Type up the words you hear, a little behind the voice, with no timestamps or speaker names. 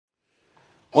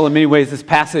Well, in many ways, this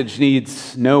passage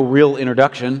needs no real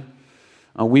introduction.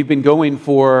 We've been going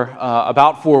for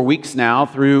about 4 weeks now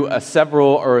through a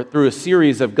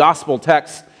series of gospel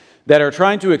texts that are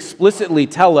trying to explicitly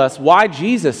tell us why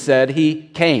Jesus said he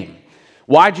came.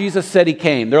 Why Jesus said he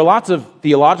came. There are lots of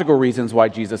theological reasons why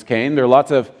Jesus came. There are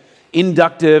lots of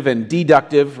inductive and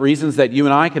deductive reasons that you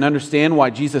and I can understand why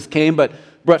Jesus came,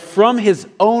 but from his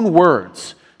own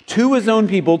words, to his own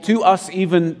people, to us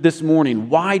even this morning,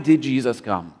 why did Jesus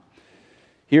come?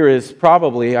 Here is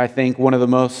probably, I think, one of the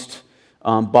most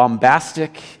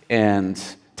bombastic and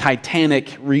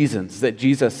titanic reasons that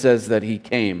Jesus says that he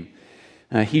came.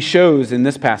 He shows in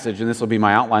this passage, and this will be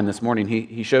my outline this morning,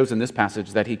 he shows in this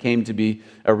passage that he came to be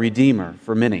a redeemer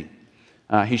for many.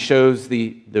 He shows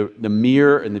the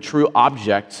mere and the true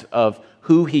object of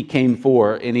who he came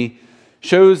for, and he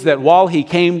shows that while he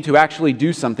came to actually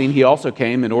do something, he also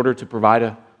came in order to provide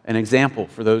an example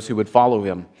for those who would follow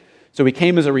him. So he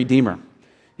came as a redeemer.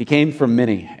 He came from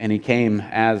many, and he came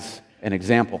as an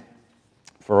example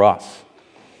for us.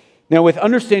 Now, with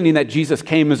understanding that Jesus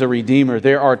came as a redeemer,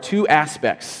 there are two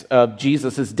aspects of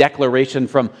Jesus' declaration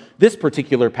from this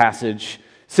particular passage,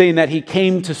 saying that he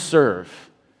came to serve.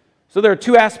 So there are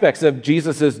two aspects of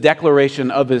Jesus'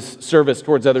 declaration of his service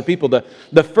towards other people.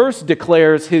 The first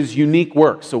declares his unique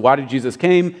work. So why did Jesus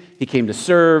came? He came to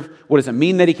serve. What does it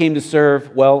mean that he came to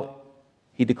serve? Well,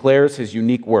 he declares his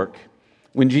unique work.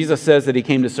 When Jesus says that he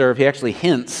came to serve, he actually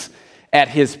hints at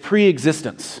his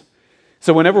pre-existence.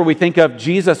 So whenever we think of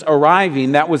Jesus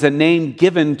arriving, that was a name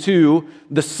given to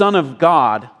the Son of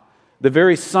God, the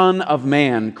very Son of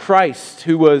Man, Christ,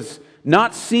 who was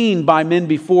not seen by men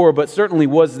before, but certainly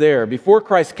was there. Before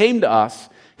Christ came to us,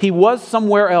 he was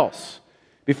somewhere else.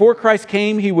 Before Christ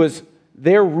came, he was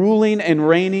there ruling and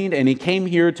reigning, and he came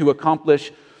here to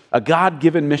accomplish a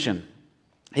God-given mission.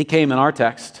 He came in our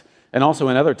text, and also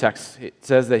in other texts, it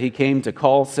says that he came to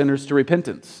call sinners to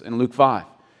repentance in Luke 5.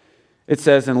 It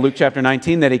says in Luke chapter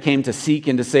 19 that he came to seek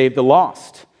and to save the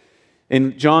lost.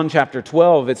 In John chapter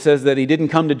 12, it says that he didn't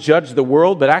come to judge the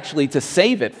world, but actually to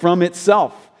save it from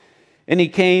itself. And he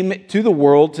came to the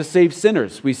world to save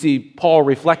sinners. We see Paul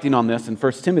reflecting on this in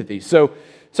 1 Timothy. So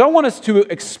I want us to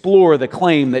explore the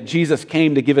claim that Jesus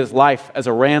came to give his life as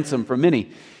a ransom for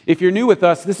many. If you're new with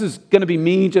us, this is going to be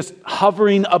me just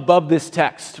hovering above this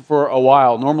text for a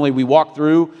while. Normally we walk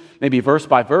through maybe verse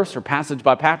by verse or passage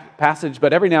by passage,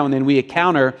 but every now and then we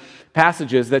encounter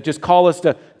passages that just call us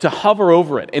to hover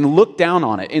over it and look down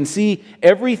on it and see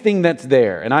everything that's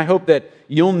there. And I hope that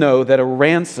you'll know that a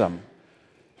ransom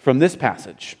from this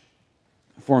passage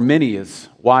for many is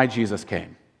why Jesus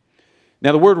came.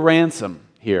 Now the word ransom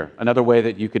here, another way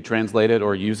that you could translate it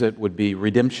or use it would be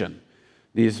redemption.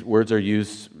 These words are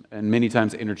used and many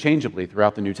times interchangeably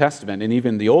throughout the New Testament and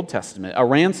even the Old Testament. A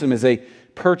ransom is a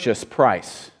purchase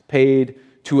price paid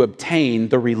to obtain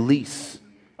the release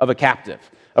of a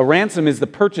captive. A ransom is the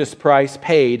purchase price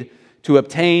paid to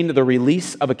obtain the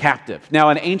release of a captive. Now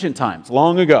in ancient times,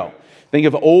 long ago, think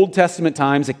of Old Testament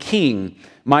times, a king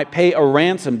might pay a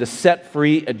ransom to set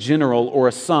free a general or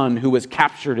a son who was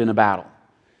captured in a battle.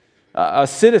 A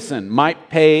citizen might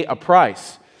pay a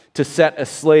price to set a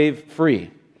slave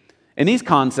free. And these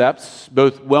concepts,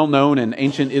 both well known in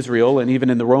ancient Israel and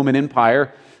even in the Roman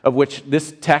Empire, of which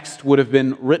this text would have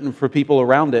been written for people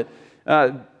around it,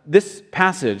 this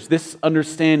passage, this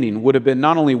understanding would have been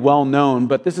not only well known,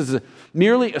 but this is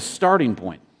merely a starting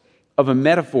point of a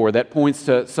metaphor that points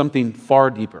to something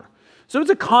far deeper. So it's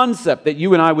a concept that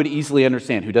you and I would easily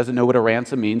understand. Who doesn't know what a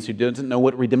ransom means? Who doesn't know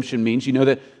what redemption means? You know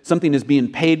that something is being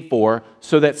paid for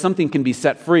so that something can be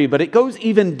set free. But it goes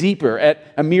even deeper at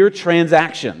a mere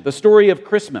transaction. The story of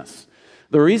Christmas.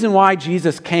 The reason why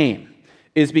Jesus came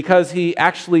is because he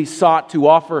actually sought to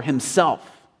offer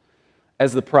himself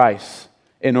as the price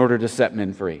in order to set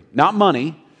men free. Not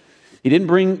money. He didn't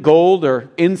bring gold or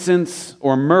incense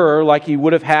or myrrh like he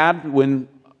would have had when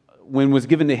was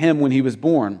given to him when he was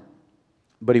born.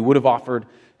 But he would have offered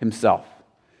himself.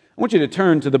 I want you to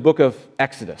turn to the book of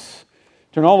Exodus.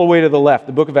 Turn all the way to the left,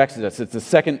 the book of Exodus. It's the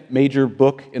second major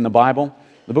book in the Bible.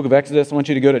 The book of Exodus, I want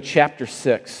you to go to chapter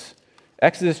 6.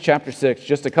 Exodus chapter 6,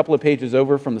 just a couple of pages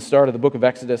over from the start of the book of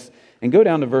Exodus, and go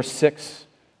down to verse 6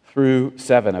 through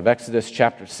 7 of Exodus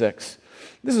chapter 6.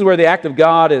 This is where the act of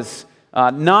God is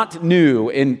not new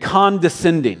and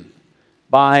condescending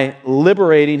by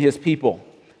liberating his people.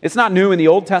 It's not new in the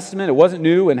Old Testament. It wasn't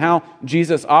new in how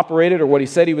Jesus operated or what he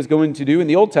said he was going to do. In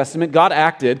the Old Testament, God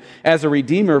acted as a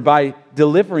redeemer by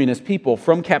delivering his people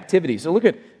from captivity. So look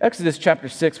at Exodus chapter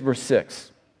 6, verse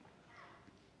 6.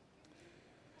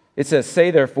 It says,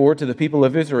 "Say therefore to the people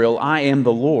of Israel, I am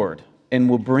the Lord, and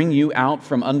will bring you out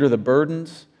from under the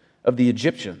burdens of the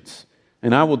Egyptians,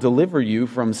 and I will deliver you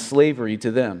from slavery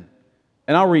to them.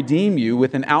 And I'll redeem you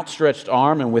with an outstretched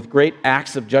arm and with great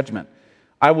acts of judgment.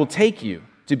 I will take you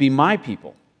to be my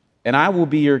people, and I will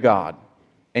be your God.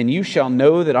 And you shall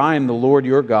know that I am the Lord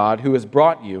your God, who has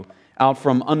brought you out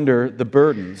from under the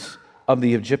burdens of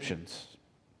the Egyptians.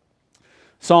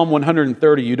 Psalm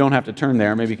 130, you don't have to turn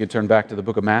there. Maybe you could turn back to the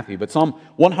book of Matthew. But Psalm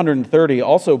 130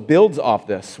 also builds off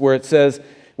this, where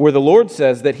the Lord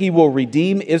says that he will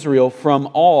redeem Israel from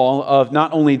all of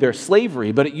not only their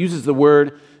slavery, but it uses the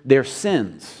word their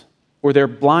sins or their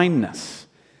blindness,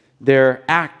 their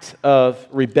act of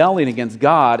rebelling against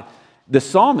God. The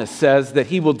psalmist says that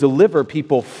he will deliver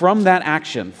people from that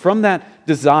action, from that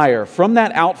desire, from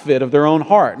that outfit of their own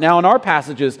heart. Now, in our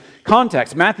passage's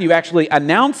context, Matthew actually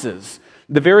announces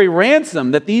the very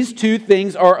ransom that these two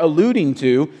things are alluding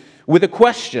to with a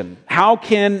question: how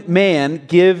can man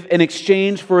give in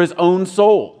exchange for his own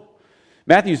soul?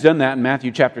 Matthew's done that in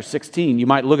Matthew chapter 16. You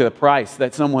might look at the price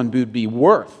that someone would be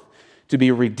worth to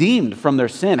be redeemed from their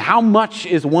sin. How much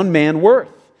is one man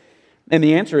worth? And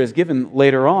the answer is given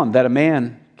later on, that a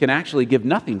man can actually give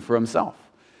nothing for himself.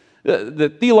 The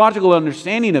theological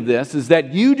understanding of this is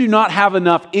that you do not have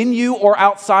enough in you or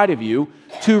outside of you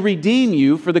to redeem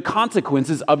you for the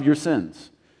consequences of your sins.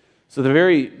 So the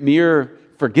very mere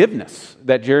forgiveness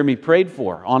that Jeremy prayed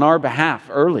for on our behalf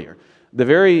earlier, the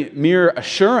very mere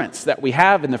assurance that we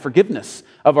have in the forgiveness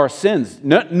of our sins,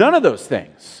 none of those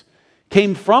things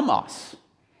came from us.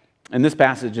 And this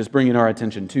passage is bringing our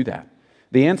attention to that.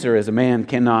 The answer is a man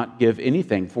cannot give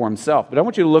anything for himself. But I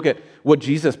want you to look at what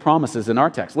Jesus promises in our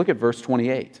text. Look at verse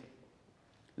 28.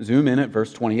 Zoom in at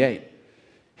verse 28.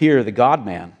 Here, the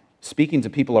God-man, speaking to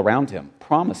people around him,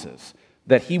 promises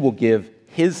that he will give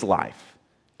his life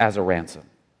as a ransom.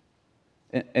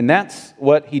 And that's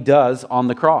what he does on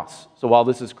the cross. So while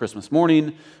this is Christmas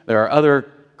morning, there are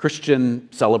other Christian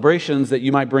celebrations that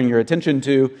you might bring your attention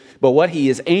to, but what he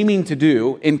is aiming to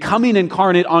do in coming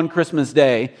incarnate on Christmas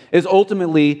Day is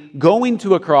ultimately going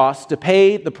to a cross to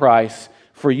pay the price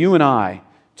for you and I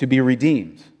to be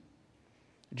redeemed.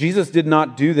 Jesus did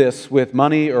not do this with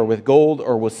money or with gold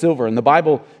or with silver, and the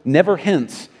Bible never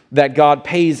hints that God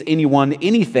pays anyone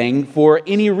anything for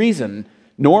any reason,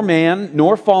 nor man,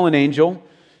 nor fallen angel.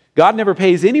 God never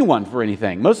pays anyone for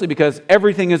anything, mostly because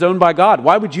everything is owned by God.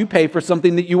 Why would you pay for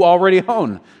something that you already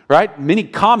own, right? Many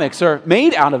comics are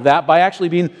made out of that by actually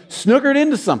being snookered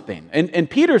into something. And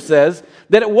Peter says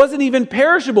that it wasn't even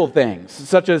perishable things,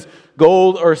 such as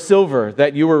gold or silver,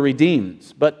 that you were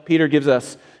redeemed. But Peter gives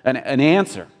us an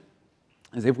answer,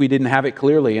 as if we didn't have it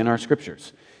clearly in our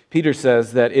scriptures. Peter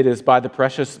says that it is by the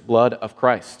precious blood of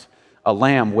Christ, a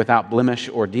lamb without blemish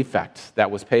or defect,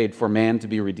 that was paid for man to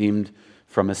be redeemed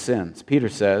from his sins. Peter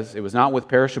says it was not with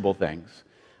perishable things,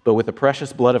 but with the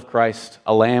precious blood of Christ,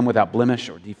 a lamb without blemish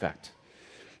or defect.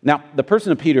 Now, the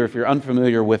person of Peter, if you're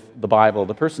unfamiliar with the Bible,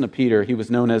 the person of Peter, he was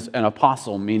known as an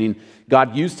apostle, meaning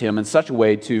God used him in such a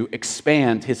way to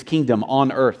expand his kingdom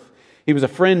on earth. He was a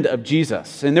friend of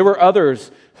Jesus. And there were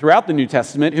others throughout the New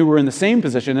Testament who were in the same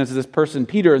position as this person,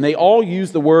 Peter, and they all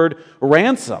used the word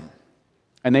ransom.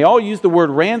 And they all used the word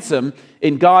ransom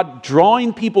in God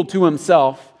drawing people to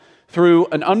himself through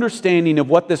an understanding of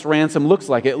what this ransom looks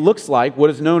like. It looks like what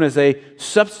is known as a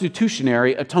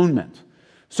substitutionary atonement.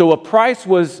 So a price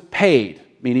was paid,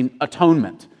 meaning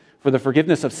atonement, for the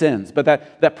forgiveness of sins. But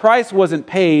that price wasn't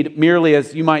paid merely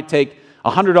as you might take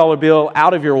a $100 bill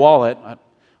out of your wallet, a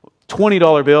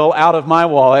 $20 bill out of my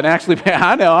wallet, and actually pay,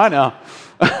 I know,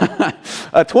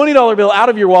 a $20 bill out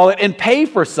of your wallet and pay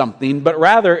for something, but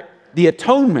rather the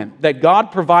atonement that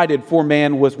God provided for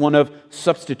man was one of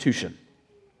substitution.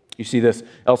 You see this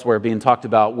elsewhere being talked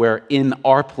about, where in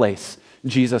our place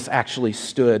Jesus actually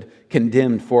stood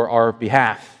condemned for our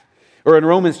behalf. Or in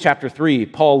Romans chapter 3,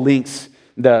 Paul links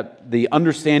the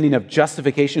understanding of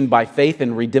justification by faith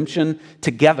and redemption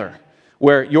together,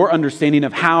 where your understanding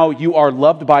of how you are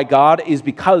loved by God is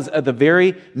because of the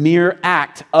very mere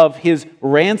act of his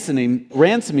ransoming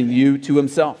you to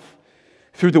himself.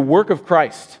 Through the work of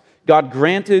Christ, God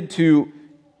granted to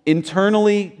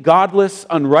internally godless,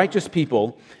 unrighteous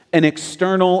people an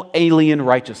external alien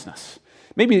righteousness.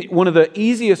 Maybe one of the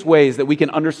easiest ways that we can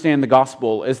understand the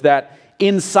gospel is that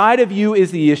inside of you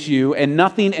is the issue and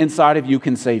nothing inside of you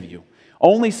can save you.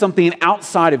 Only something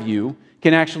outside of you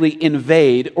can actually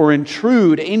invade or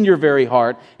intrude in your very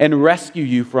heart and rescue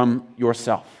you from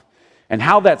yourself. And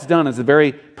how that's done is the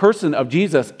very person of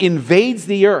Jesus invades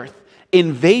the earth,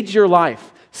 invades your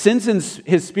life, sends in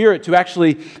his Spirit to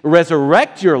actually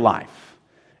resurrect your life.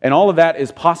 And all of that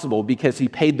is possible because he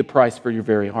paid the price for your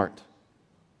very heart.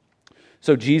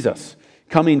 So Jesus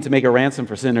coming to make a ransom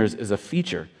for sinners is a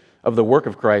feature of the work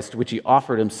of Christ, which he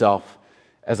offered himself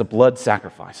as a blood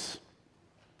sacrifice.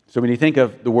 So when you think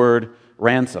of the word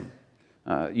ransom,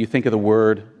 you think of the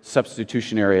word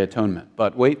substitutionary atonement.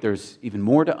 But wait, there's even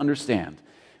more to understand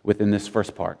within this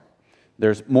first part.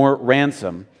 There's more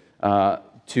ransom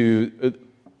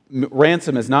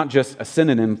Ransom is not just a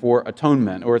synonym for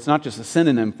atonement, or it's not just a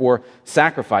synonym for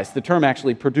sacrifice. The term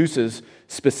actually produces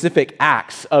specific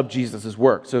acts of Jesus'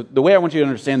 work. So the way I want you to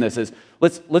understand this is,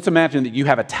 let's imagine that you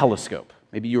have a telescope.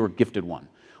 Maybe you were gifted one.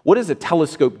 What does a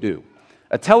telescope do?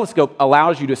 A telescope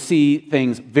allows you to see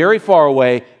things very far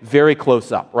away, very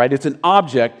close up, right? It's an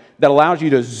object that allows you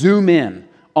to zoom in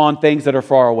on things that are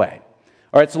far away.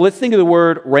 All right, so let's think of the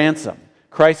word ransom.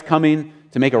 Christ coming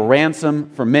to make a ransom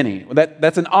for many.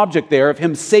 That's an object there of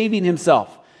him saving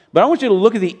himself. But I want you to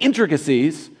look at the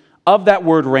intricacies of that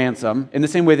word ransom in the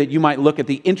same way that you might look at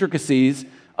the intricacies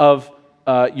of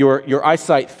your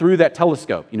eyesight through that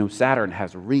telescope. You know, Saturn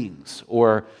has rings,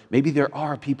 or maybe there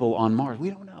are people on Mars. We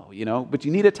don't know, but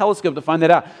you need a telescope to find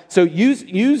that out. So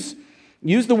use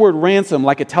the word ransom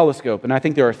like a telescope, and I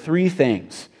think there are three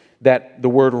things that the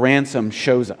word ransom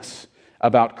shows us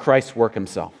about Christ's work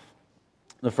himself.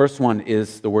 The first one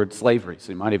is the word slavery.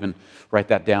 So you might even write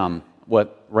that down.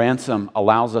 What ransom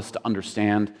allows us to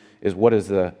understand is what is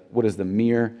the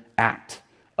mere act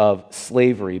of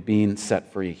slavery being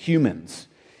set free. Humans,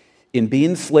 in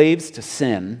being slaves to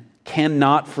sin,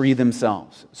 cannot free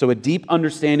themselves. So a deep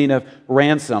understanding of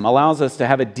ransom allows us to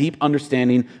have a deep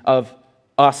understanding of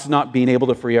us not being able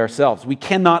to free ourselves. We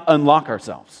cannot unlock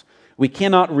ourselves. We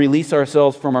cannot release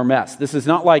ourselves from our mess. This is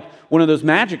not like one of those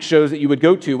magic shows that you would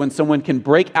go to when someone can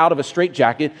break out of a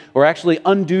straitjacket or actually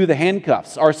undo the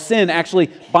handcuffs. Our sin actually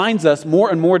binds us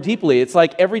more and more deeply. It's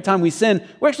like every time we sin,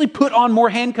 we actually put on more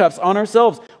handcuffs on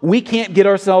ourselves. We can't get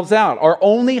ourselves out. Our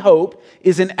only hope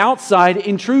is an outside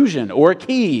intrusion or a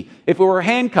key, if it were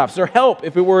handcuffs, or help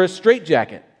if it were a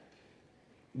straitjacket.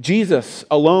 Jesus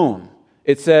alone,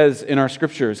 it says in our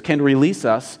scriptures, can release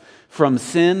us from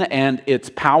sin and its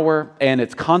power and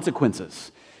its consequences,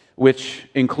 which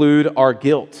include our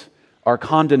guilt, our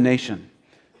condemnation,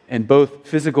 and both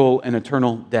physical and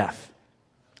eternal death.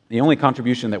 The only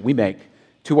contribution that we make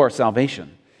to our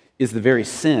salvation is the very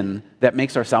sin that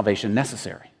makes our salvation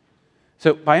necessary.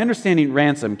 So by understanding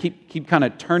ransom, keep kind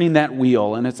of turning that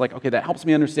wheel, and it's like, okay, that helps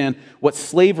me understand what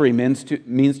slavery means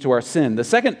to our sin. The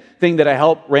second thing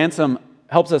that ransom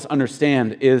helps us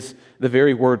understand is the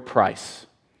very word price.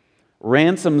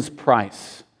 Ransom's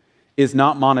price is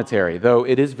not monetary, though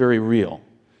it is very real.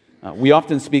 We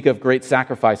often speak of great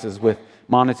sacrifices with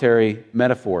monetary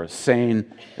metaphors,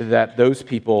 saying that those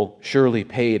people surely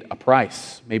paid a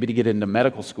price, maybe to get into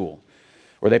medical school,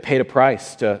 or they paid a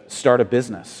price to start a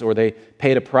business, or they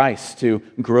paid a price to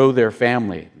grow their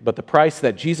family. But the price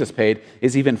that Jesus paid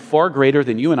is even far greater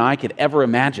than you and I could ever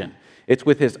imagine. It's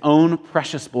with his own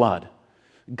precious blood.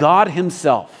 God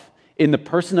himself, in the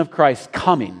person of Christ,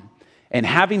 coming and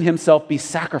having himself be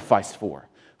sacrificed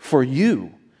for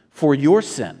you, for your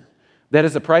sin. That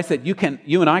is a price that you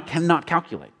and I cannot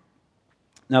calculate.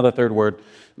 Now, the third word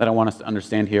that I want us to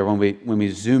understand here when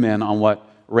we zoom in on what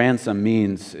ransom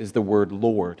means is the word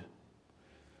Lord.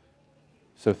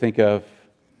 So think of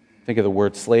the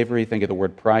word slavery, think of the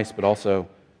word price, but also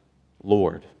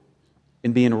Lord.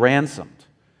 In being ransomed,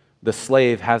 the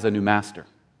slave has a new master.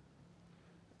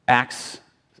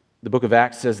 The book of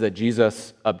Acts says that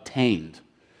Jesus obtained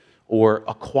or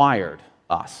acquired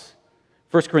us.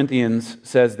 1 Corinthians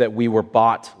says that we were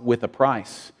bought with a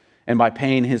price, and by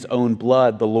paying his own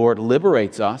blood, the Lord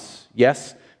liberates us,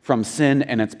 yes, from sin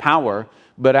and its power,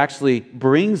 but actually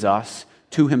brings us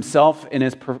to himself in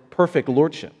his perfect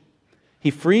lordship.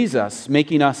 He frees us,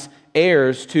 making us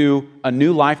heirs to a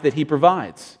new life that he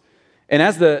provides. And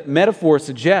as the metaphor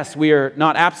suggests, we are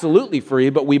not absolutely free,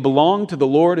 but we belong to the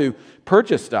Lord who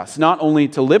purchased us, not only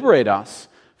to liberate us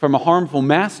from a harmful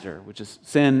master, which is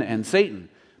sin and Satan,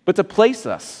 but to place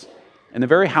us in the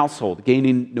very household,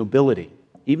 gaining nobility,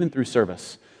 even through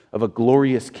service, of a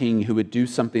glorious king who would do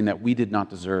something that we did not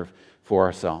deserve for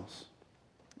ourselves.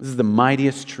 This is the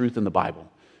mightiest truth in the Bible,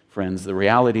 friends, the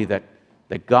reality that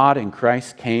God in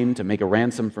Christ came to make a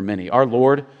ransom for many. Our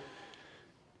Lord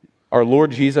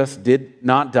Jesus did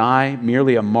not die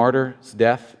merely a martyr's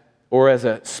death or as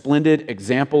a splendid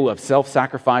example of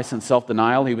self-sacrifice and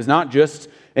self-denial. He was not just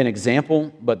an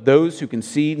example, but those who can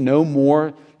see no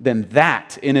more than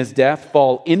that in his death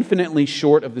fall infinitely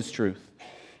short of this truth.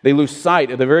 They lose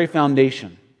sight of the very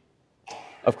foundation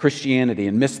of Christianity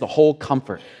and miss the whole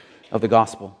comfort of the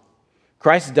gospel.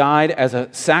 Christ died as a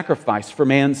sacrifice for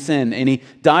man's sin, and he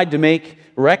died to make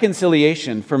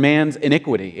reconciliation for man's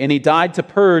iniquity, and he died to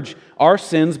purge our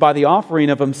sins by the offering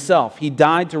of himself. He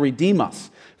died to redeem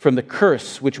us from the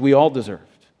curse which we all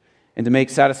deserved, and to make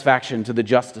satisfaction to the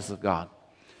justice of God.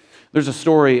 There's a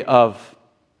story of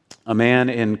a man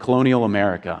in colonial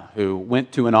America who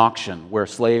went to an auction where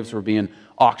slaves were being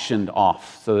auctioned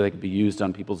off so that they could be used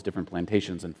on people's different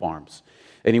plantations and farms.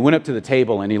 And he went up to the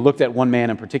table and he looked at one man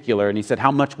in particular and he said,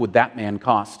 "How much would that man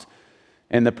cost?"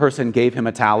 And the person gave him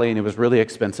a tally, and it was really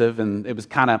expensive, and it was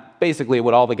kind of basically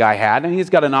what all the guy had. And he's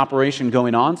got an operation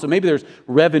going on, so maybe there's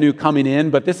revenue coming in,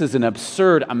 but this is an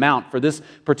absurd amount for this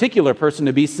particular person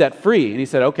to be set free. And he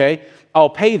said, "Okay, I'll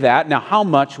pay that. Now, how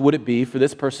much would it be for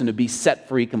this person to be set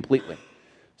free completely?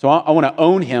 So I want to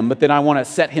own him, but then I want to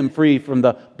set him free from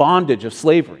the bondage of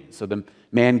slavery." So the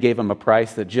man gave him a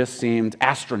price that just seemed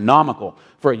astronomical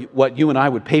for what you and I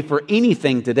would pay for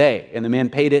anything today. And the man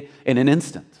paid it in an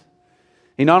instant.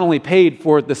 He not only paid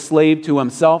for the slave to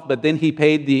himself, but then he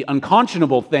paid the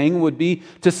unconscionable thing would be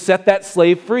to set that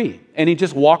slave free. And he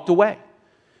just walked away.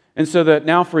 And so the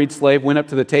now freed slave went up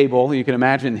to the table. You can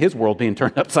imagine his world being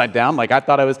turned upside down. Like, I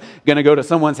thought I was going to go to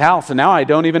someone's house, and now I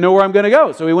don't even know where I'm going to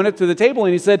go. So he went up to the table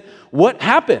and he said, "What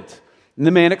happened?" And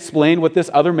the man explained what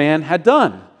this other man had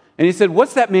done. And he said,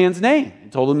 "What's that man's name?" He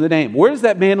told him the name. "Where does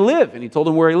that man live?" And he told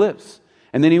him where he lives.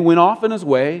 And then he went off on his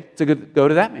way to go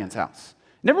to that man's house.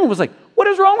 And everyone was like, "What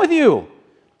is wrong with you?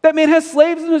 That man has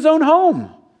slaves in his own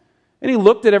home." And he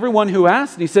looked at everyone who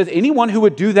asked, and he said, "Anyone who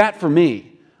would do that for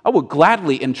me, I will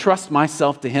gladly entrust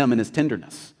myself to him in his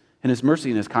tenderness, and his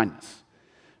mercy and his kindness."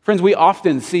 Friends, we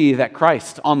often see that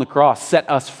Christ on the cross set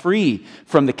us free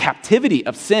from the captivity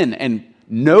of sin, and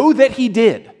know that he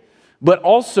did, but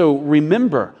also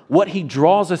remember what he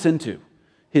draws us into: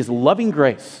 his loving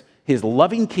grace, his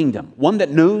loving kingdom, one that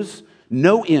knows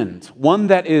no end, one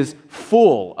that is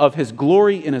full of his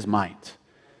glory and his might.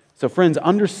 So friends,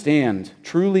 understand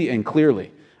truly and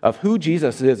clearly of who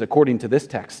Jesus is according to this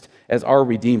text as our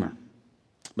Redeemer.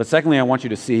 But secondly, I want you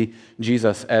to see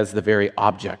Jesus as the very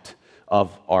object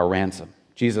of our ransom.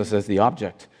 Jesus as the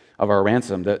object of our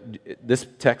ransom. This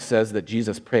text says that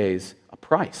Jesus pays a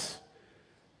price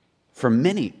for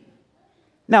many.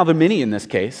 Now, the many in this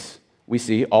case, we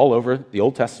see all over the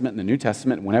Old Testament and the New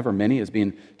Testament, whenever many is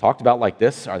being talked about like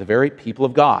this, are the very people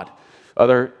of God.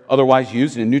 Otherwise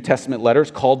used in New Testament letters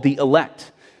called the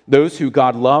elect. Those who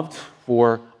God loved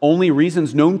for only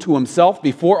reasons known to himself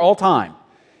before all time.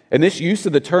 And this use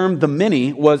of the term the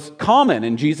many was common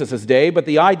in Jesus' day, but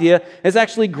the idea is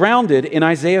actually grounded in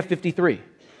Isaiah 53.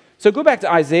 So go back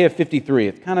to Isaiah 53.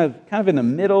 It's kind of in the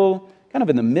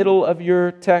middle of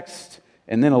your text,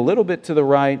 and then a little bit to the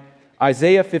right.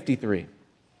 Isaiah 53.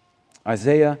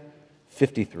 Isaiah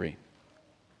 53.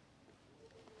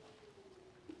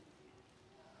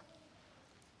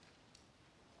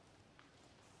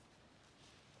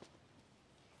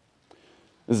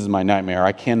 This is my nightmare.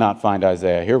 I cannot find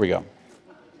Isaiah. Here we go.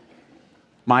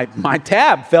 My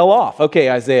tab fell off. Okay,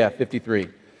 Isaiah 53.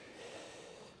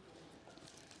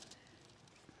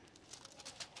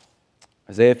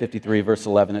 Isaiah 53, verse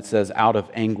 11, it says, "Out of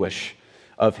anguish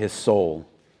of his soul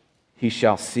he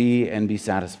shall see and be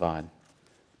satisfied.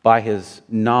 By his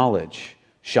knowledge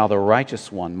shall the righteous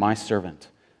one, my servant,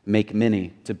 make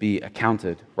many to be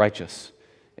accounted righteous,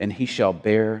 and he shall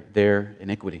bear their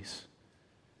iniquities."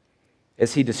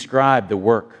 As he described the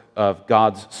work of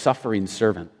God's suffering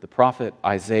servant, the prophet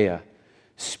Isaiah,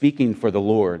 speaking for the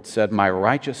Lord, said, "My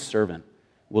righteous servant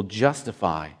will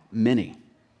justify many."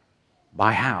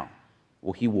 By how?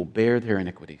 Well, he will bear their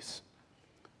iniquities.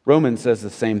 Romans says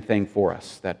the same thing for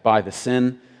us, that by the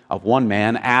sin of one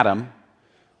man, Adam,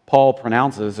 Paul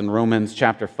pronounces in Romans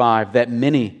chapter 5 that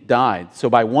many died. So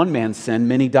by one man's sin,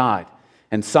 many died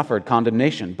and suffered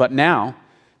condemnation. But now,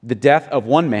 the death of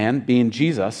one man, being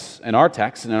Jesus, in our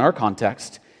text and in our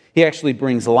context, he actually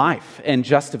brings life and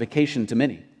justification to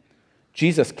many.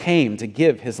 Jesus came to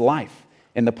give his life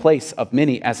in the place of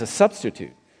many as a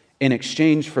substitute in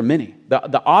exchange for many.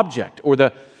 The object or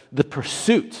the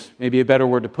pursuit, maybe a better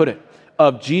word to put it,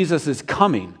 of Jesus'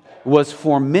 coming was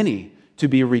for many to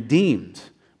be redeemed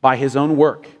by his own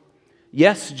work.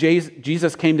 Yes,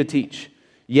 Jesus came to teach.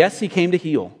 Yes, he came to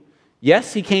heal.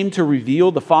 Yes, he came to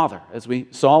reveal the Father, as we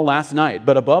saw last night.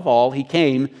 But above all, he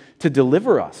came to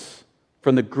deliver us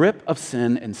from the grip of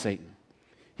sin and Satan.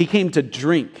 He came to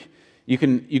drink. You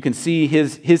can see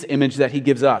his image that he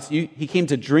gives us. He came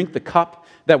to drink the cup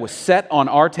that was set on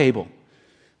our table.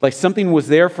 Like something was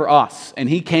there for us, and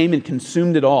he came and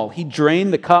consumed it all. He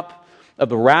drained the cup of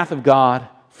the wrath of God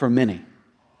for many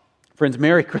Friends,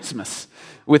 Merry Christmas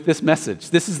with this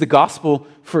message. This is the gospel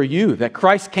for you, that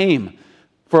Christ came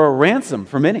for a ransom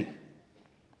for many.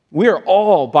 We are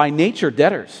all by nature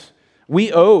debtors.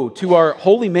 We owe to our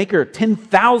holy maker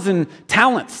 10,000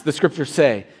 talents, the scriptures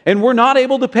say, and we're not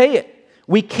able to pay it.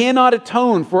 We cannot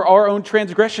atone for our own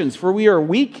transgressions, for we are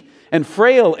weak and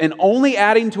frail and only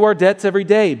adding to our debts every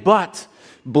day. But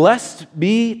blessed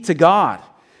be to God.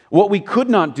 What we could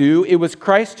not do, it was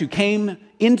Christ who came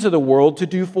into the world to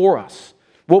do for us.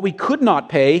 What we could not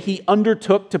pay, he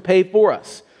undertook to pay for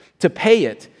us. To pay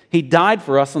it, he died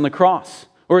for us on the cross.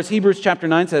 Or as Hebrews chapter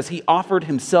 9 says, he offered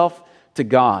himself to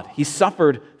God. He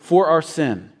suffered for our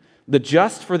sin, the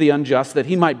just for the unjust, that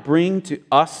he might bring to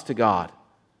us to God.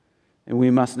 And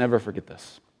we must never forget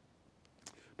this.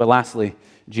 But lastly,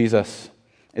 Jesus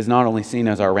is not only seen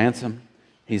as our ransom,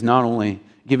 he's not only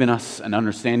given us an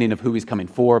understanding of who he's coming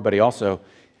for, but he also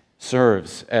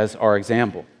serves as our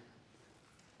example.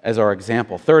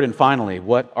 Third and finally,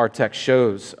 what our text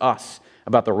shows us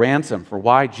about the ransom for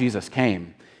why Jesus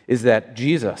came is that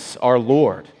Jesus, our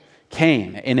Lord,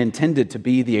 came and intended to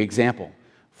be the example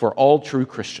for all true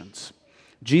Christians.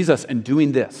 Jesus, in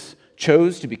doing this,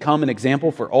 chose to become an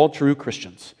example for all true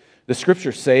Christians. The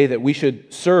scriptures say that we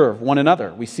should serve one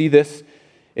another. We see this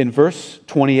in verse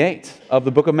 28 of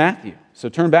the book of Matthew. So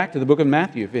turn back to the book of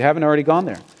Matthew if you haven't already gone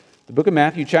there. The book of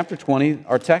Matthew, chapter 20,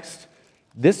 our text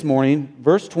this morning,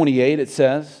 verse 28, it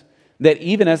says that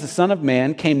even as the Son of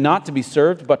Man came not to be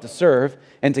served, but to serve,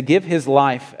 and to give his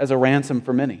life as a ransom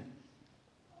for many.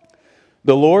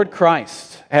 The Lord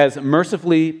Christ has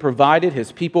mercifully provided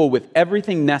his people with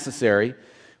everything necessary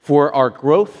for our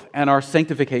growth and our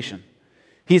sanctification.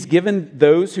 He's given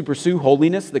those who pursue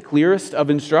holiness the clearest of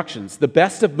instructions, the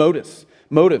best of motives,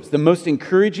 the most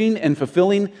encouraging and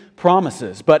fulfilling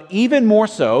promises. But even more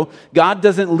so, God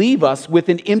doesn't leave us with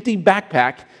an empty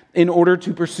backpack in order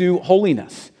to pursue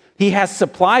holiness. He has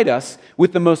supplied us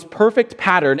with the most perfect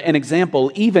pattern and example,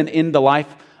 even in the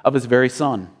life of his very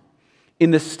Son.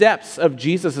 In the steps of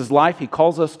Jesus' life, he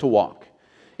calls us to walk.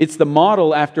 It's the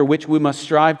model after which we must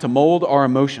strive to mold our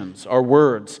emotions, our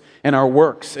words, and our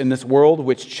works in this world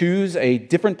which choose a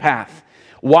different path.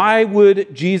 Why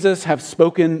would Jesus have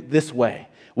spoken this way?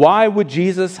 Why would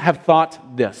Jesus have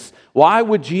thought this? Why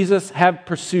would Jesus have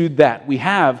pursued that? We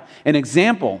have an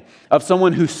example of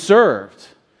someone who served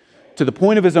to the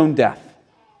point of his own death.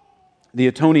 The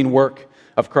atoning work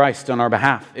of Christ on our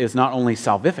behalf is not only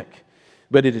salvific,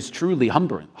 but it is truly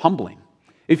humbling.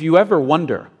 If you ever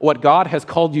wonder what God has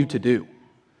called you to do,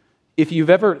 if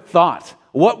you've ever thought,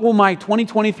 what will my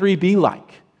 2023 be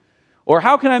like? Or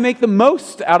how can I make the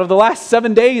most out of the last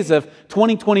 7 days of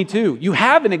 2022? You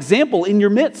have an example in your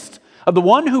midst of the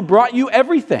one who brought you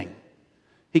everything.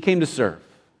 He came to serve.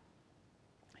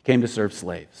 He came to serve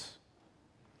slaves.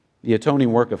 The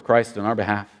atoning work of Christ on our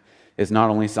behalf is not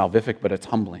only salvific, but it's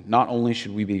humbling. Not only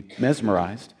should we be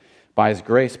mesmerized by his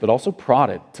grace, but also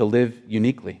prodded to live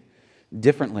uniquely,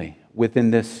 differently within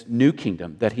this new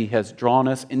kingdom that he has drawn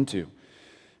us into.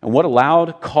 And what a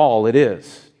loud call it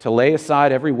is to lay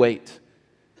aside every weight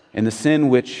and the sin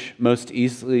which most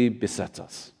easily besets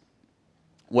us.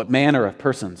 What manner of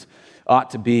persons ought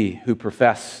to be who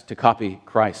profess to copy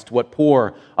Christ? What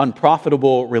poor,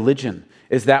 unprofitable religion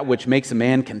is that which makes a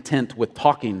man content with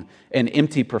talking an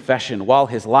empty profession while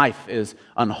his life is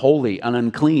unholy and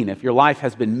unclean? If your life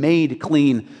has been made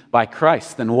clean by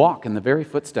Christ, then walk in the very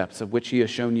footsteps of which he has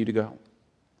shown you to go.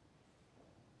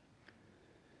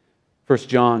 1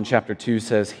 John chapter 2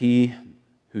 says, he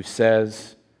who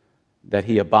says that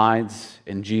he abides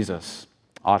in Jesus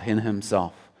ought in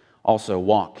himself also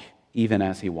walk even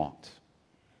as he walked.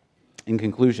 In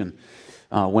conclusion,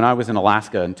 when I was in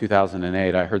Alaska in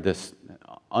 2008, I heard this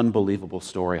unbelievable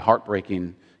story,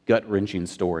 heartbreaking, gut-wrenching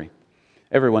story.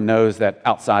 Everyone knows that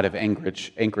outside of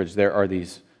Anchorage there are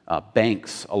these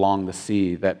banks along the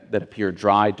sea that appear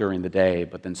dry during the day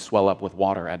but then swell up with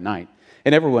water at night.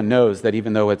 And everyone knows that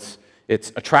even though it's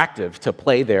attractive to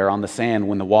play there on the sand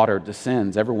when the water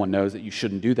descends, everyone knows that you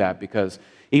shouldn't do that because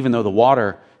even though the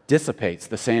water dissipates,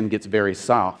 the sand gets very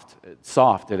soft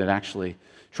and it actually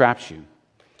traps you.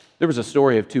 There was a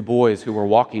story of two boys who were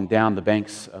walking down the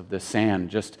banks of the sand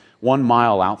just 1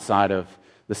 mile outside of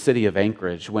the city of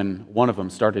Anchorage when one of them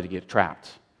started to get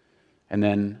trapped. And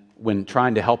then when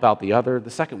trying to help out the other,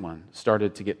 the second one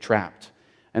started to get trapped.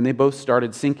 And they both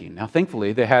started sinking. Now,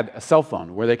 thankfully, they had a cell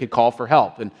phone where they could call for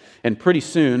help. And pretty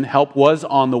soon, help was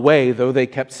on the way, though they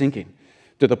kept sinking,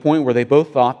 to the point where they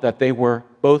both thought that they were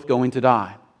both going to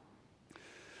die.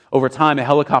 Over time, a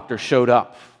helicopter showed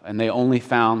up, and they only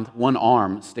found one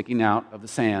arm sticking out of the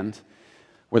sand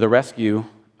where the rescue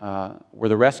where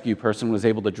the rescue person was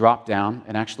able to drop down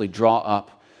and actually draw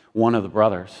up one of the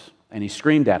brothers. And he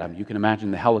screamed at him. You can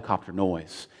imagine the helicopter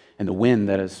noise and the wind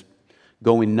that is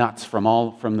going nuts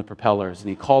from the propellers. And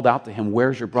he called out to him,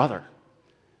 "Where's your brother?"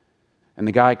 And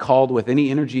the guy called with any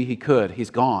energy he could,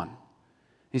 "He's gone."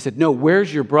 He said, "No,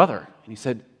 where's your brother?" And he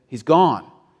said, "He's gone."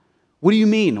 "What do you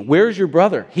mean? Where's your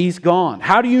brother?" "He's gone."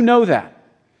 "How do you know that?"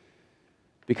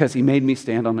 "Because he made me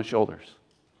stand on his shoulders."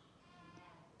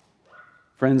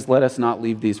 Friends, let us not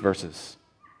leave these verses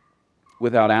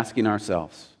without asking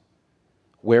ourselves,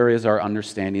 where is our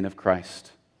understanding of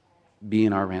Christ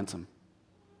being our ransom?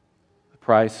 The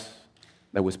price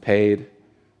that was paid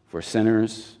for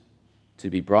sinners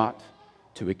to be brought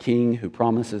to a king who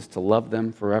promises to love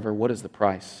them forever. What is the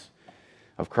price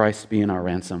of Christ being our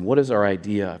ransom? What is our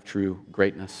idea of true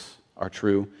greatness, our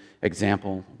true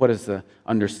example? What is the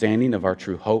understanding of our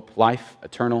true hope, life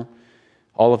eternal?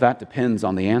 All of that depends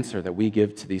on the answer that we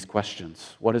give to these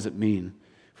questions. What does it mean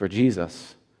for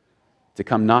Jesus to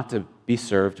come not to be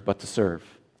served, but to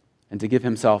serve, and to give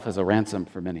himself as a ransom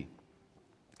for many?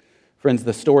 Friends,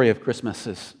 the story of Christmas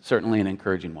is certainly an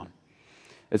encouraging one.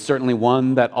 It's certainly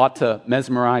one that ought to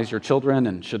mesmerize your children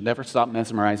and should never stop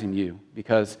mesmerizing you,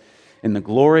 because in the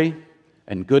glory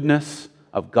and goodness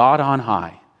of God on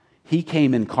high, he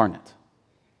came incarnate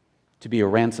to be a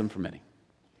ransom for many.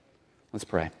 Let's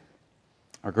pray.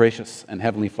 Our gracious and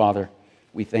heavenly Father,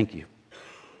 we thank you.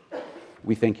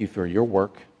 We thank you for your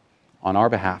work on our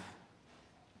behalf.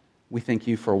 We thank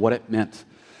you for what it meant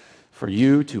for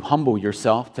you to humble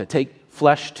yourself, to take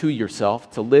flesh to yourself,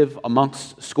 to live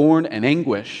amongst scorn and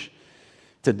anguish,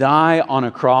 to die on a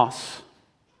cross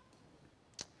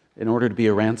in order to be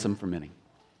a ransom for many.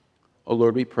 Oh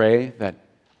Lord, we pray that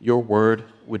your word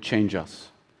would change us,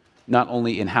 not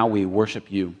only in how we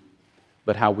worship you,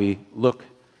 but how we look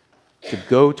to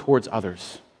go towards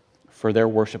others for their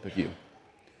worship of you.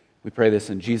 We pray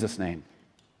this in Jesus' name.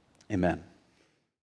 Amen.